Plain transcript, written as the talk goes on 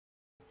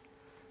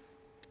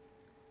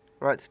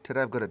Right, today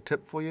I've got a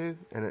tip for you,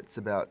 and it's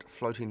about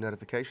floating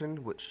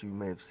notification, which you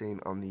may have seen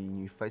on the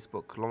new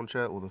Facebook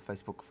launcher or the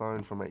Facebook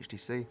phone from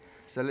HTC.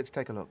 So let's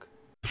take a look.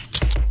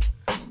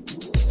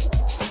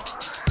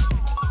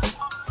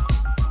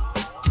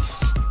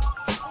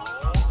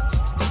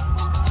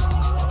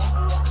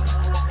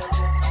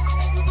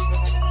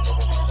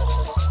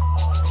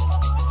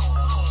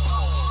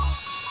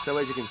 So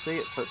as you can see,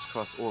 it floats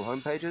across all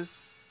home pages,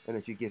 and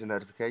if you get a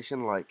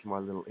notification like my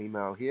little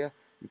email here,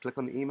 you click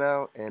on the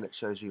email and it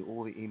shows you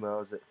all the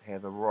emails that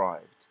have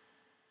arrived.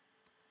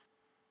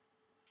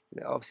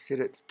 Now I've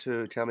set it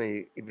to tell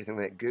me everything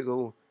that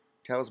Google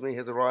tells me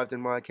has arrived in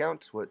my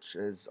account, which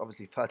is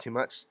obviously far too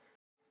much.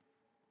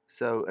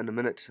 So in a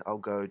minute I'll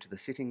go to the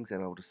settings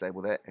and I'll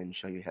disable that and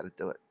show you how to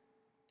do it.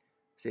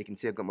 So you can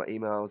see I've got my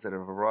emails that have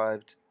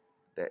arrived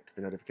that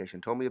the notification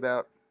told me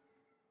about.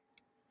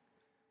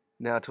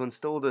 Now to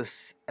install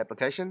this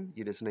application,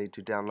 you just need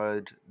to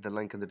download the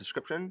link in the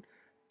description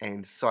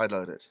and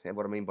sideload it. And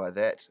what I mean by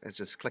that is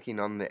just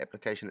clicking on the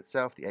application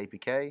itself, the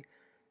APK,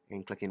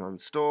 and clicking on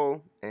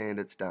install, and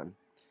it's done.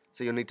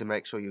 So you'll need to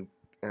make sure you've,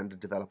 under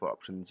developer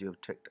options, you've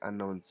ticked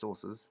unknown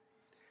sources.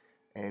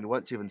 And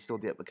once you've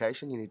installed the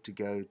application, you need to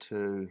go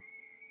to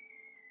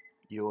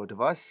your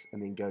device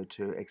and then go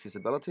to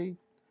accessibility.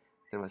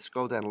 Then if I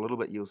scroll down a little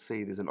bit, you'll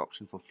see there's an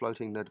option for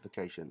floating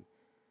notification,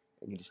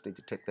 and you just need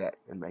to tick that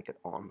and make it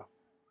on.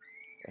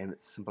 And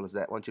it's simple as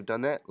that. Once you've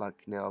done that, like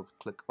now,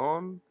 click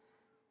on,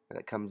 and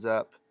it comes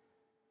up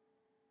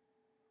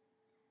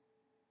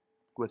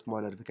with my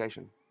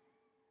notification.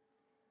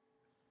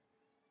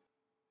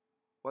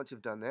 Once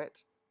you've done that,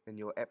 in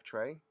your app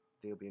tray,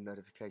 there'll be a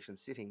notification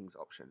settings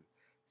option.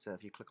 So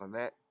if you click on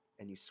that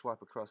and you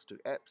swipe across to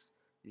apps,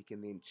 you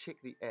can then check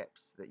the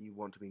apps that you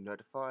want to be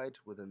notified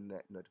within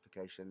that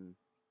notification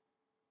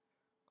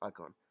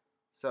icon.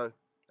 So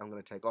I'm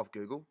going to take off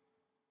Google.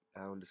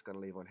 I'm just going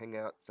to leave on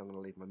Hangouts. I'm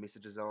going to leave my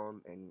messages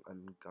on, and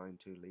I'm going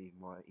to leave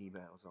my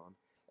emails on.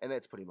 And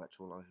that's pretty much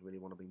all I really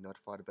want to be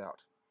notified about.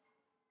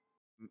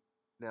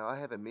 Now I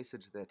have a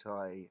message that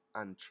I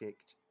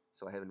unchecked,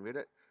 so I haven't read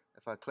it.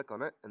 If I click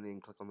on it and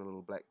then click on the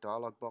little black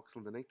dialog box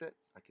underneath it,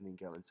 I can then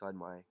go inside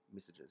my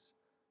messages.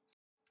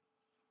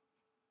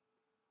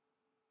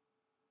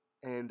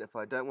 And if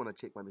I don't want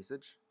to check my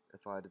message,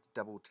 if I just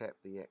double tap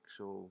the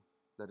actual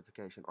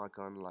notification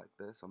icon like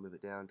this, I'll move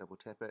it down, double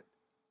tap it,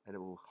 and it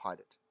will hide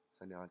it.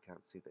 So now I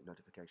can't see that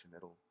notification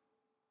at all.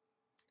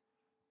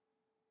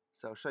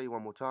 So I'll show you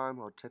one more time.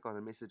 I'll tick on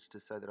a message to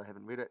say that I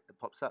haven't read it. It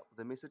pops up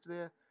with a message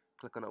there.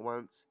 Click on it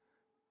once,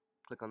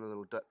 click on the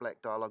little black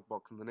dialog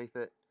box underneath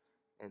it,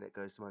 and it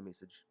goes to my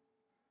message.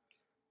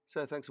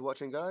 So thanks for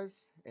watching, guys,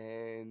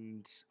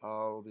 and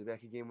I'll be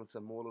back again with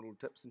some more little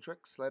tips and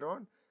tricks later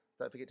on.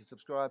 Don't forget to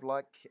subscribe,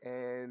 like,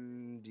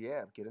 and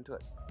yeah, get into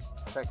it.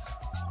 Thanks.